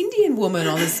 it's an Indian woman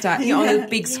on the on the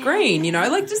big screen, you know?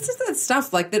 Like, just that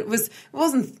stuff, like, that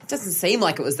doesn't seem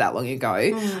like it was that long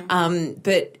ago.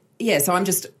 But yeah, so I'm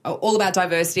just all about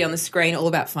diversity on the screen, all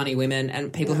about funny women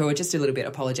and people who are just a little bit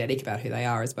apologetic about who they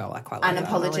are as well. I quite like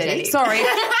Unapologetic. Sorry.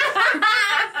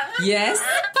 Yes.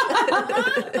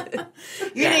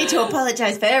 You need to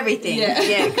apologise for everything.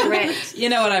 Yeah, correct. You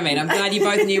know what I mean. I'm glad you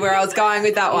both knew where I was going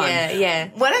with that one. Yeah.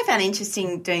 What I found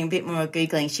interesting doing a bit more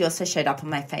Googling, she also showed up on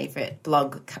my favourite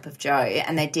blog, Cup of Joe,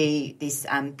 and they do this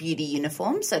beauty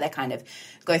uniform. So they kind of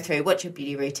go through what's your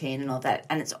beauty routine and all that.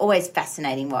 And it's always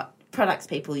fascinating what products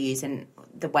people use and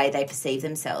the way they perceive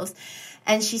themselves.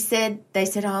 And they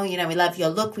said, oh, you know, we love your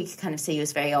look. We kind of see you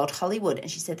as very old Hollywood. And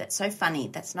she said, that's so funny.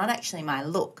 That's not actually my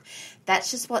look.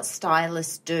 That's just what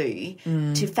stylists do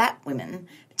to fat women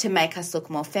to make us look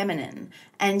more feminine.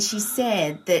 And she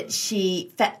said that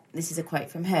this is a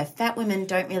quote from her, fat women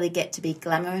don't really get to be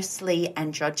glamorously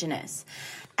androgynous.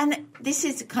 And this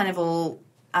is kind of all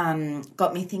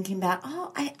got me thinking about,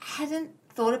 I hadn't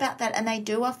thought about that, and they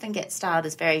do often get styled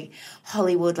as very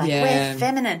Hollywood, like we're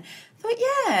feminine. I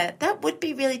thought, that would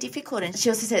be really difficult. And she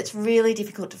also said it's really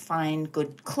difficult to find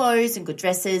good clothes and good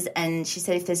dresses. And she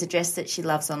said if there's a dress that she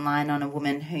loves online on a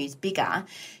woman who's bigger,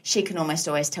 she can almost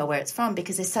always tell where it's from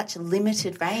because there's such a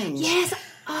limited range. Yes.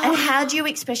 And how do you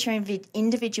express your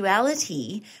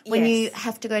individuality when you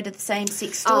have to go to the same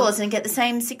 6 stores and get the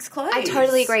same 6 clothes? I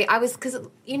totally agree. Because,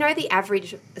 you know, the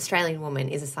average Australian woman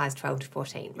is a size 12 to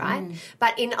 14, right?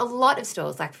 But in a lot of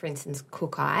stores, like, for instance,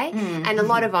 Kookay and a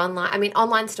lot of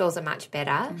online stores are much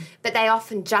better, but they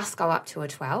often just go up to a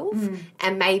 12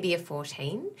 and maybe a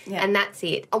 14, and that's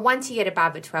it. Once you get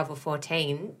above a 12 or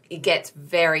 14, it gets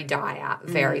very dire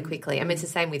very quickly. I mean, it's the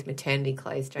same with maternity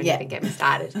clothes. Don't even get me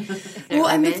started.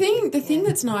 Well, and the thing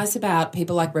that's nice about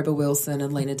people like Rebel Wilson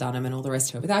and Lena Dunham and all the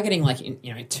rest of it, without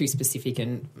getting too specific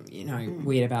and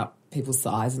weird about people's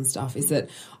size and stuff, is that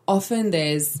often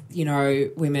there's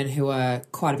women who are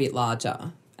quite a bit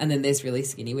larger. And then there's really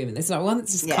skinny women. There's not one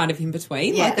that's just kind of in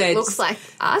between. Yeah, it looks like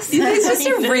us. There's just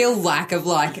a real lack of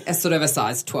like a sort of a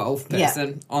size 12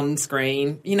 person on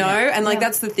screen, and like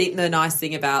that's the nice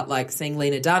thing about like seeing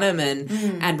Lena Dunham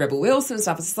and Rebel Wilson and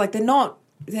stuff. It's like they're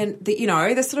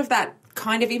sort of that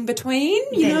kind of in between,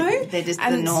 They're just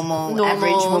the normal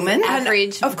average woman. And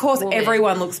of course,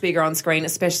 everyone looks bigger on screen,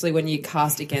 especially when you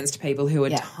cast against people who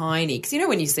are tiny. Because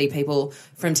when you see people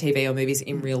from TV or movies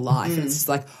in real life, and it's just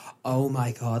like, oh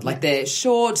my God, like they're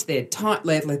short, they're tight,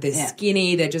 they're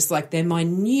skinny, they're just like, they're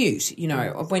minute,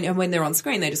 when they're on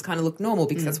screen, they just kind of look normal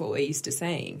because that's what we're used to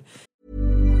seeing.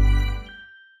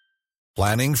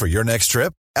 Planning for your next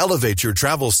trip? Elevate your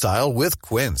travel style with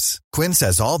Quince. Quince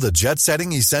has all the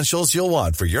jet-setting essentials you'll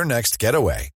want for your next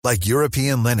getaway, like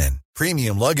European linen,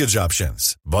 premium luggage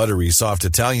options, buttery soft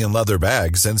Italian leather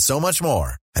bags, and so much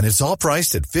more. And it's all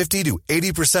priced at 50 to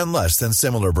 80% less than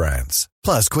similar brands.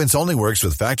 Plus, Quince only works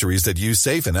with factories that use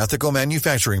safe and ethical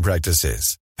manufacturing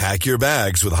practices. Pack your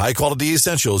bags with high-quality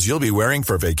essentials you'll be wearing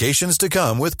for vacations to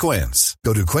come with Quince.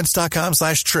 Go to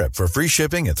quince.com/trip for free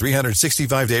shipping and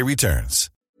 365-day returns.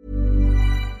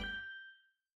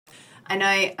 I know,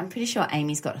 I'm pretty sure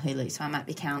Amy's got Hulu, so I might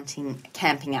be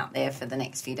camping out there for the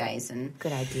next few days. And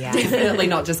good idea. Definitely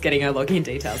not just getting her login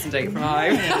details and doing it from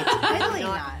home. Totally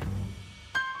not.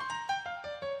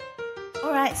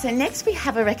 All right, so next we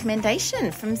have a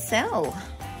recommendation from Sel.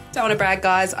 Don't want to brag,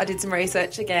 guys. I did some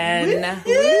research again.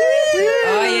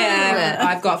 Oh, yeah.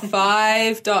 I've got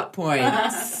 5 dot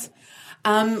points.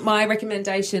 My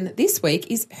recommendation this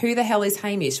week is Who the Hell is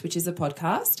Hamish, which is a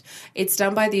podcast. It's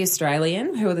done by The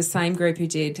Australian, who are the same group who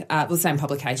did, the same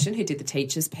publication, who did The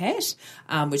Teacher's Pet,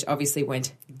 which obviously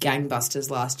went gangbusters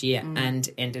last year and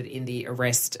ended in the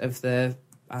arrest of the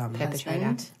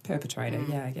perpetrator,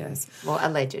 yeah, I guess. Well,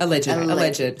 alleged.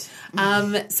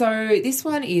 So this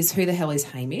one is Who the Hell is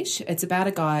Hamish? It's about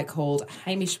a guy called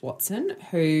Hamish Watson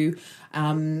who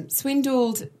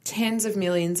swindled tens of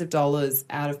millions of dollars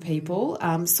out of people,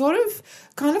 kind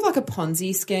of like a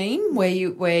Ponzi scheme where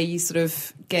you sort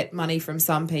of get money from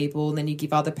some people and then you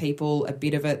give other people a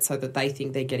bit of it so that they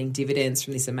think they're getting dividends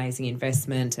from this amazing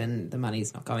investment, and the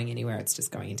money's not going anywhere, it's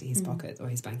just going into his pocket or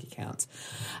his bank accounts.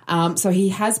 So he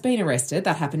has been arrested.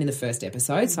 That happened in the first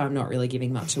episode, so I'm not really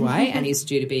giving much away, and he's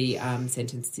due to be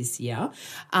sentenced this year.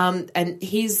 And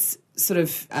his sort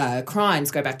of crimes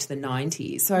go back to the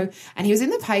 90s. So, and he was in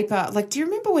the paper. Like, do you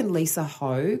remember when Lisa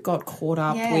Ho got caught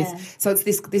up with? So it's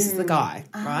this is the guy,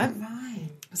 right? Right.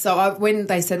 So when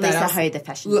they said Lisa that, Ho, the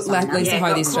fashion designer. Lisa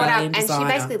Ho, the Australian designer, and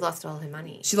she basically lost all her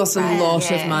money. She lost a lot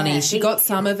of money. Yeah. She got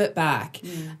some of it back,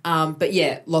 but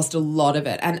lost a lot of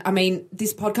it. And I mean,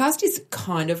 this podcast is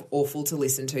kind of awful to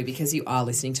listen to because you are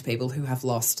listening to people who have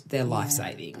lost their life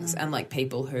savings and like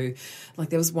people who, like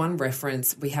there was one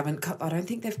reference I don't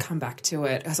think they've come back to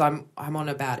it because I'm on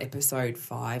about episode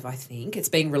 5, I think. It's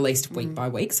being released week by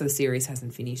week, so the series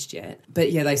hasn't finished yet.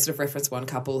 But yeah, they sort of referenced one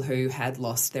couple who had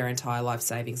lost their entire life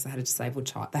savings. They had a disabled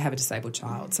child. They have a disabled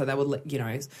child, so they were,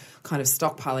 kind of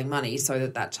stockpiling money so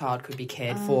that child could be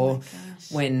cared for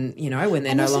when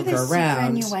they're no longer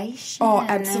around. Oh,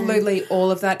 absolutely, all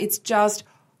of that. It's just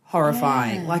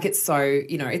horrifying. Like it's so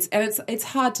it's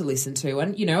hard to listen to,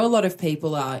 and a lot of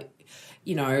people are.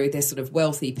 They're sort of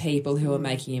wealthy people who are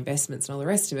making investments and all the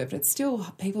rest of it, but it's still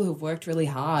people who've worked really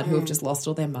hard who have just lost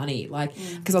all their money. Like,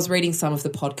 because I was reading some of the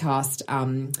podcast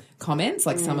comments,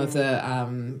 like some of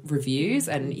the reviews,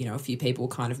 and, a few people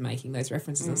kind of making those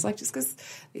references. And it's like, just because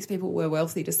these people were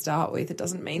wealthy to start with, it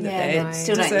doesn't mean that they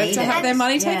still deserve to have their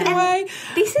money taken away.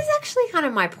 This is actually kind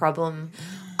of my problem.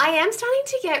 I am starting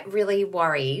to get really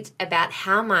worried about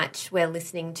how much we're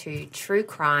listening to true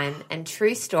crime and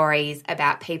true stories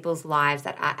about people's lives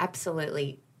that are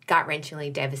absolutely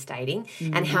gut-wrenchingly devastating,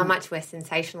 and how much we're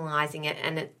sensationalising it,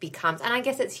 and it becomes, and I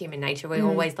guess it's human nature, we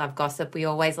always love gossip, we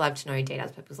always love to know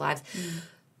details of people's lives,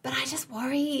 but I just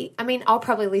worry, I mean, I'll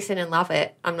probably listen and love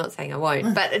it, I'm not saying I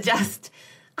won't, but it just...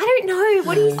 I don't know.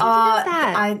 What do you think about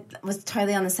that? I was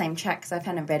totally on the same track because I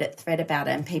found a Reddit thread about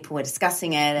it and people were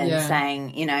discussing it and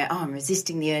saying, I'm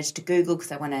resisting the urge to Google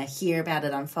because I want to hear about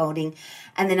it unfolding.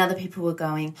 And then other people were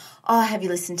going, have you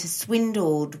listened to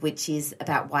Swindled, which is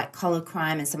about white-collar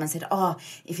crime? And someone said,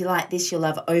 if you like this, you'll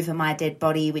love Over My Dead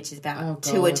Body, which is about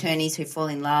 2 attorneys who fall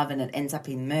in love and it ends up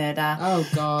in murder. Oh,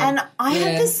 God. And I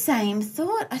had the same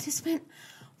thought. I just went,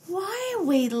 why are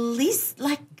we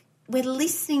we're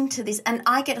listening to this, and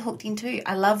I get hooked into.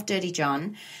 I love Dirty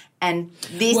John, and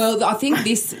this. Well, I think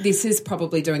this is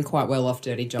probably doing quite well off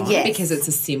Dirty John because it's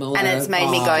a similar, and it's made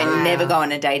me go never go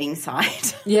on a dating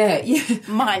site. Yeah.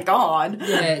 My God.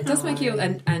 Yeah, it does make you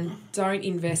and don't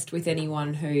invest with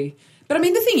anyone who. But I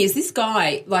mean, the thing is, this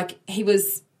guy, like, he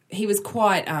was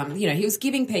quite, he was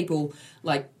giving people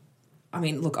like. I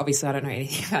mean, look, obviously I don't know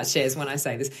anything about shares when I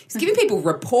say this. He's giving people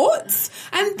reports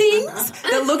and things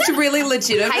that looked really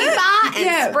legitimate. Paper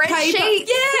and spreadsheets.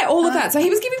 Yeah, all of that. So he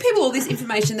was giving people all this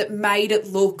information that made it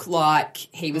look like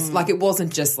he was, like it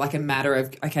wasn't just like a matter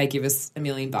of, okay, give us $1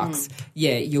 million.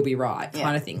 Yeah, you'll be right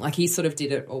kind of thing. Like he sort of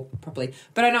did it all properly.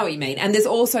 But I know what you mean. And there's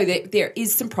also, there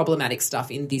is some problematic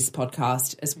stuff in this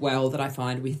podcast as well that I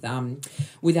find with,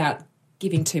 without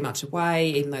giving too much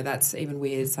away, even though that's even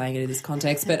weird saying it in this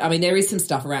context. But, I mean, there is some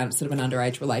stuff around sort of an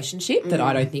underage relationship that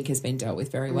I don't think has been dealt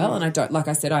with very well. And I don't, like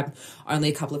I said, I'm only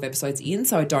a couple of episodes in,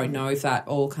 so I don't know if that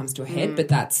all comes to a head.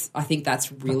 But I think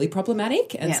that's really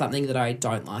problematic and something that I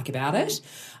don't like about it.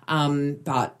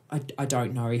 But I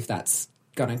don't know if that's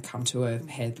going to come to a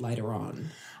head later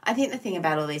on. I think the thing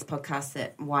about all these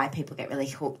podcasts why people get really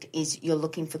hooked is you're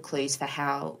looking for clues for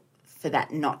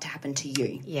that not to happen to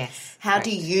you. Yes. How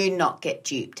do you not get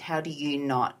duped? How do you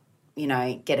not,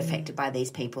 get affected by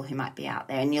these people who might be out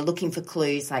there? And you're looking for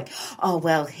clues like,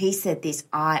 he said this.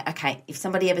 If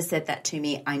somebody ever said that to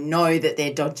me, I know that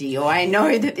they're dodgy, or I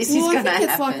know that this is going to happen. I think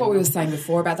it's like what we were saying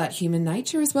before about that human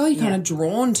nature as well. You're kind of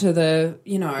drawn to the,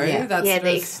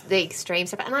 the extreme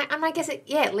stuff. And I guess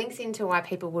it links into why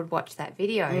people would watch that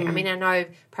video. I mean, I know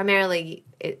primarily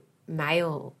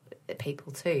male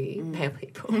people too, male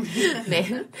people,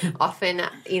 men often,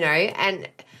 and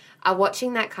are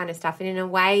watching that kind of stuff, and in a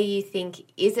way you think,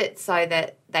 is it so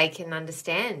that they can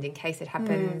understand in case it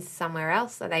happens somewhere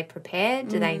else? Are they prepared?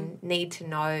 Do they need to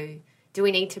know? Do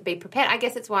we need to be prepared? I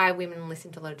guess it's why women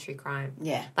listen to a lot of true crime.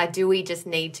 Yeah. Like, do we just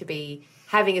need to be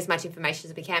having as much information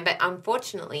as we can? But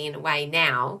unfortunately, in a way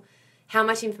now, how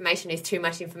much information is too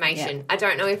much information? Yeah. I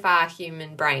don't know if our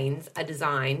human brains are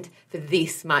designed for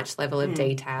this much level of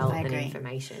detail I and agree.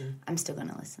 information. I'm still going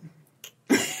to listen.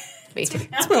 Me too.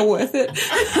 It's well worth it.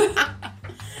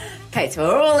 Okay, so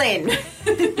we're all in.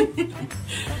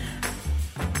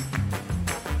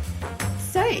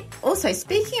 So, also,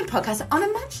 speaking of podcasts, on a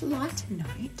much lighter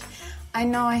note, I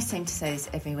know I seem to say this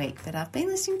every week, but I've been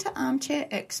listening to Armchair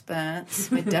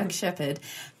Experts with Doug Shepherd.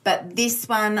 But this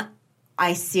one,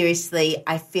 I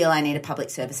feel I need a public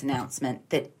service announcement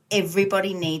that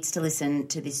everybody needs to listen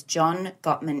to this John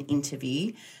Gottman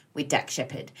interview with Doug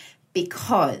Shepherd,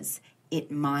 because it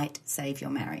might save your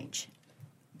marriage.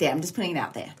 There, I'm just putting it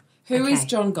out there. Who is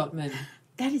John Gottman?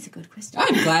 That is a good question.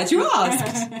 I'm glad you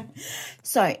asked.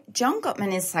 So, John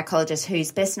Gottman is a psychologist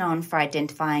who's best known for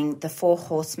identifying the 4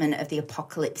 horsemen of the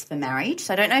apocalypse for marriage.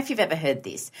 So, I don't know if you've ever heard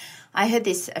this. I heard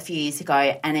this a few years ago,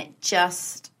 and it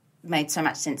just made so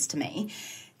much sense to me.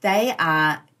 They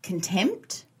are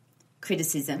contempt,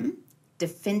 criticism,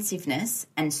 defensiveness,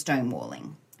 and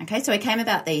stonewalling. Okay, so he came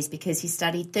about these because he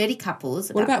studied 30 couples.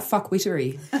 What about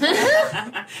fuckwittery?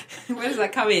 Where does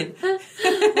that come in?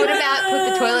 What about put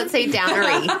the toilet seat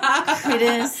downery?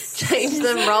 Change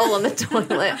the roll on the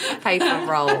toilet paper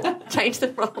roll. Change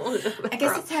the roll. I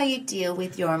guess it's how you deal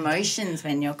with your emotions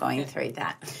when you're going through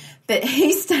that. But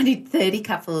he studied 30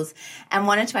 couples and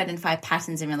wanted to identify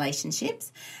patterns in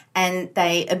relationships, and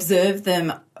they observed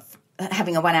them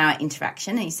having a 1-hour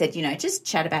interaction, and he said, just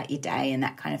chat about your day and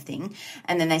that kind of thing.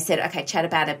 And then they said, okay, chat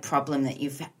about a problem that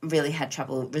you've really had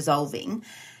trouble resolving.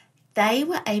 They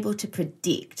were able to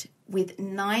predict with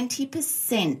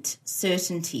 90%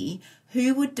 certainty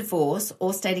who would divorce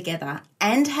or stay together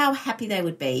and how happy they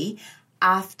would be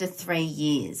after 3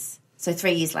 years. So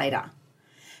 3 years later.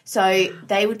 So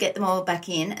they would get them all back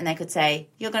in, and they could say,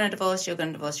 you're going to divorce, you're going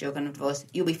to divorce, you're going to divorce,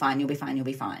 you'll be fine, you'll be fine, you'll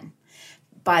be fine.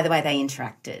 By the way they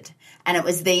interacted. And it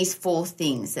was these 4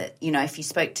 things that, if you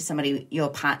spoke to somebody, your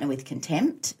partner, with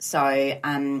contempt. So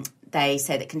they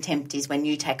say that contempt is when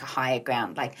you take a higher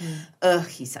ground, like,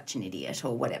 he's such an idiot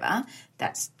or whatever.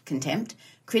 That's contempt.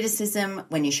 Criticism,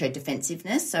 when you show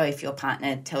defensiveness. So if your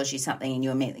partner tells you something and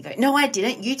you immediately go, no, I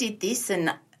didn't, you did this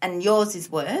and yours is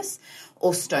worse.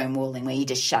 Or stonewalling, where you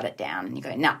just shut it down and you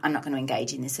go, no, I'm not going to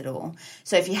engage in this at all.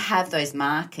 So if you have those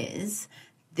markers,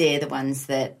 they're the ones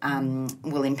that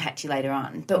will impact you later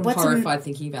on. But I'm horrified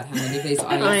thinking about how many of these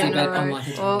I use, but I'm like,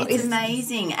 it's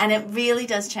amazing, and it really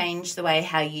does change the way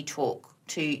how you talk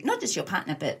to not just your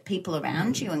partner but people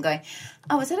around you, and go,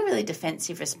 oh, was that a really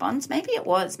defensive response? Maybe it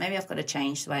was. Maybe I've got to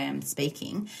change the way I'm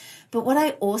speaking. But what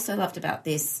I also loved about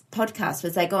this podcast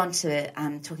was they go on to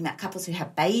talking about couples who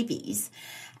have babies.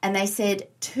 And they said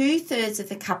 2/3 of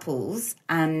the couples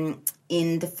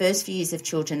in the first few years of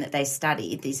children that they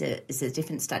studied, this is a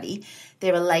different study,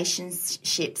 their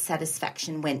relationship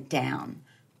satisfaction went down.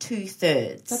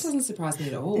 2/3. That doesn't surprise me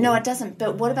at all. No, it doesn't.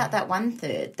 But what about that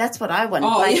 1/3? That's what I want. Oh,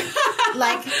 who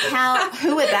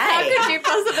are they? How could you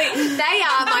possibly? They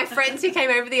are my friends who came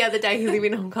over the other day who live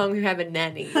in Hong Kong who have a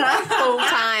nanny full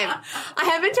time. I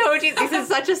haven't told you, this is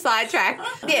such a sidetrack.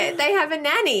 Yeah, they have a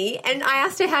nanny, and I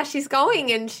asked her how she's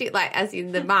going, and she, as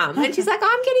in the mum, and she's like,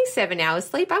 I'm getting 7 hours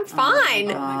sleep, I'm fine.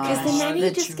 Because the nanny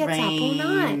just gets up all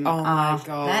night. Oh, my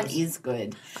God. That is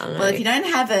good. Well, if you don't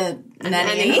have a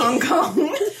nanny in Hong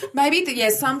Kong... Maybe,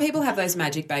 some people have those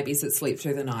magic babies that sleep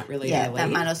through the night really early. Yeah, that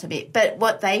might also be. But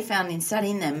what they found in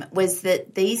studying them was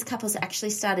that these couples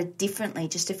actually started differently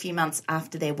just a few months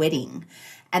after their wedding,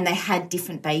 and they had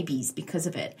different babies because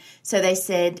of it. So he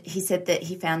said that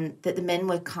he found that the men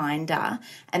were kinder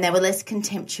and they were less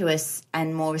contemptuous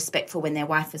and more respectful when their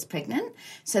wife was pregnant.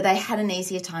 So they had an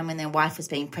easier time when their wife was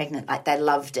being pregnant. Like, they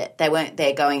loved it. They weren't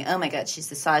there going, oh my God, she's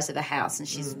the size of the house and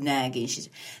she's naggy.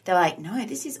 They're like, no,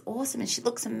 this is awesome and she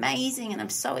looks amazing and I'm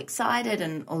so excited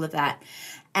and all of that.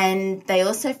 And they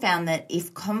also found that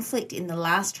if conflict in the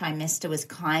last trimester was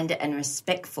kinder and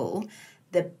respectful,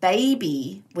 the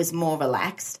baby was more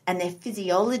relaxed and their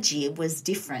physiology was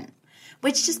different,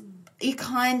 which just you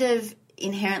kind of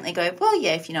inherently go, well,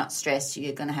 yeah, if you're not stressed,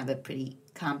 you're going to have a pretty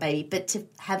calm baby. But to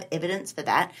have evidence for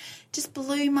that just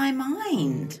blew my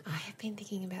mind. I have been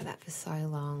thinking about that for so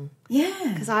long.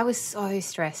 Yeah. Because I was so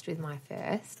stressed with my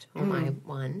first, or my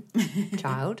one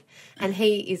child, and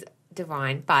he is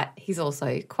divine, but he's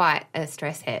also quite a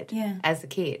stress head as a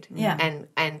kid,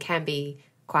 and can be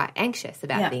quite anxious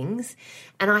about things.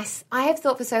 And I have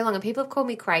thought for so long, and people have called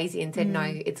me crazy and said, no,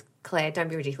 it's Claire, don't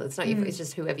be ridiculous. It's not your, it's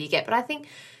just whoever you get. But I think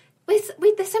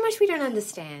there's so much we don't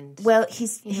understand. Well, he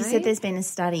said there's been a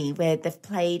study where they've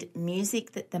played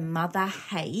music that the mother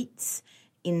hates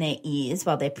in their ears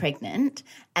while they're pregnant,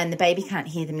 and the baby can't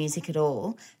hear the music at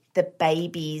all. The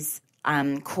baby's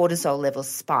cortisol levels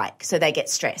spike, so they get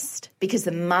stressed because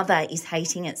the mother is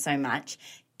hating it so much.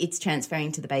 It's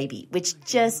transferring to the baby, which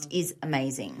just is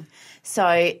amazing.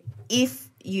 So if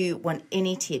you want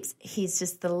any tips, he's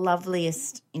just the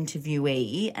loveliest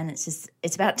interviewee, and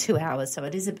it's about 2 hours, so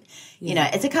it is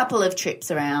it's a couple of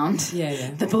trips around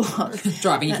the block.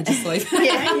 Driving you to sleep.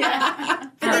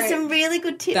 But there's some really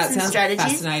good tips and strategies.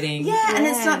 Fascinating. Yeah, and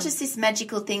it's not just this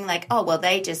magical thing like, oh, well,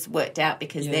 they just worked out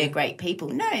because they're great people.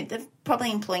 No, they're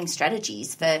probably employing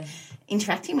strategies for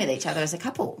interacting with each other as a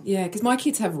couple. Yeah, because my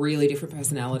kids have really different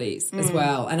personalities as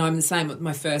well. And I'm the same with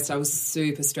my first. I was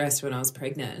super stressed when I was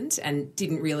pregnant and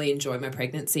didn't really enjoy my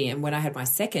pregnancy. And when I had my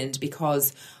second,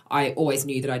 because I always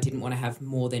knew that I didn't want to have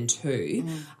more than two,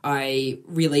 I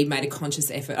really made a conscious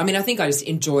effort. I mean, I think I just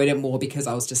enjoyed it more because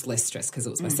I was just less stressed because it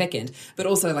was my second. But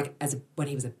also, like, when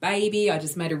he was a baby, I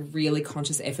just made a really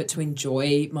conscious effort to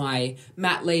enjoy my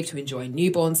mat leave, to enjoy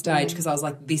newborn stage, because I was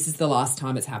like, this is the last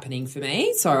time it's happening for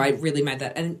me. So I really made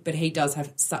that. But he does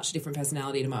have such a different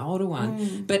personality to my older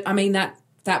one. But, I mean, that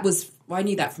was, I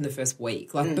knew that from the first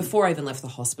week. Like, before I even left the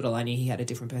hospital, I knew he had a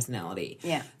different personality.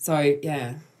 Yeah. So,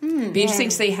 yeah. Be interesting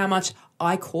to see how much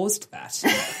I caused that.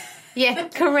 Yeah,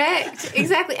 correct.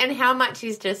 Exactly. And how much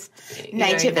is just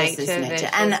nature versus nurture.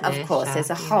 And, of course,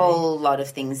 there's a whole lot of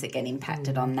things that get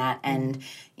impacted on that, and,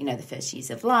 the first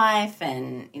years of life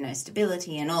and,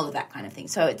 stability and all of that kind of thing.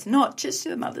 So it's not just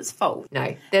the mother's fault.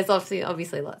 No, there's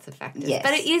obviously lots of factors. Yes.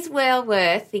 But it is well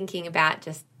worth thinking about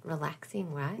just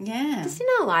relaxing, right? Yeah. Just in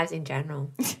our lives in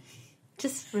general.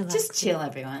 Just relax. Just chill,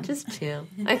 everyone. Just chill.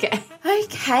 Okay.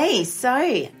 Okay,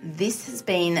 so this has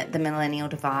been The Millennial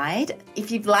Divide.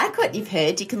 If you've liked what you've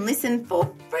heard, you can listen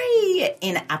for free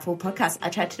in Apple Podcasts. I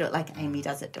tried to do it like Amy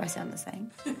does it. Do I sound the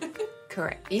same?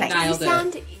 Correct. You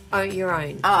sound your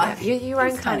own. Oh, you're your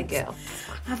own kind of girl.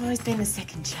 I've always been a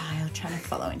second child trying to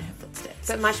follow in her footsteps.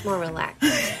 But much more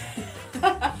relaxed.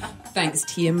 Thanks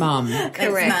to your mum.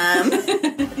 Correct. Thanks,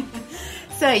 Mum.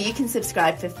 So you can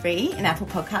subscribe for free in Apple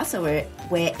Podcasts or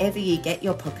wherever you get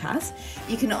your podcasts.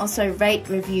 You can also rate,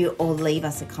 review, or leave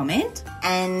us a comment,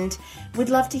 and we'd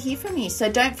love to hear from you.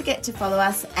 So don't forget to follow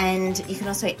us, and you can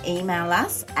also email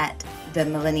us at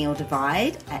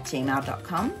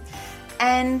themillennialdivide@gmail.com.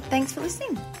 And thanks for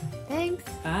listening. Thanks.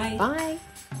 Bye. Bye.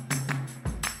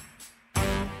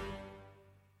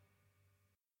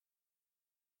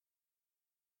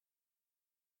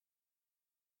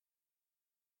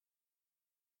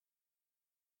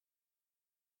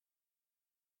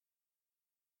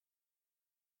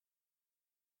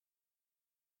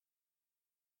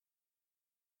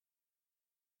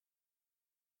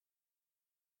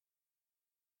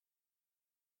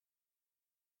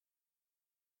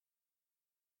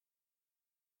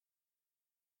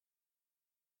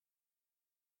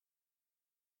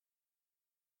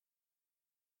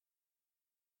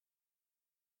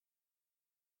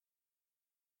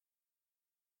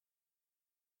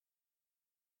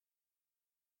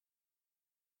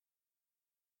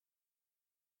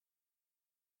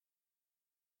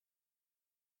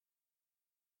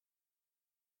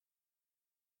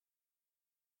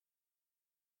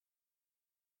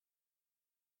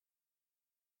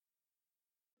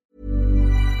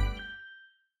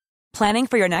 Planning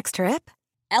for your next trip?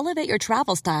 Elevate your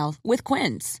travel style with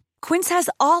Quince. Quince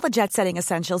has all the jet-setting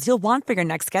essentials you'll want for your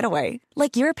next getaway,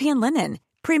 like European linen,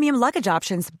 premium luggage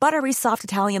options, buttery soft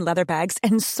Italian leather bags,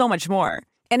 and so much more.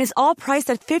 And is all priced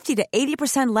at 50 to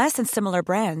 80% less than similar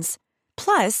brands.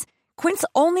 Plus, Quince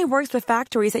only works with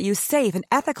factories that use safe and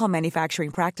ethical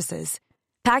manufacturing practices.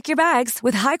 Pack your bags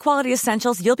with high-quality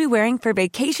essentials you'll be wearing for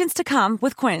vacations to come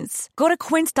with Quince. Go to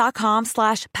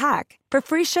quince.com/pack for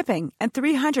free shipping and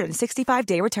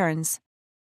 365-day returns.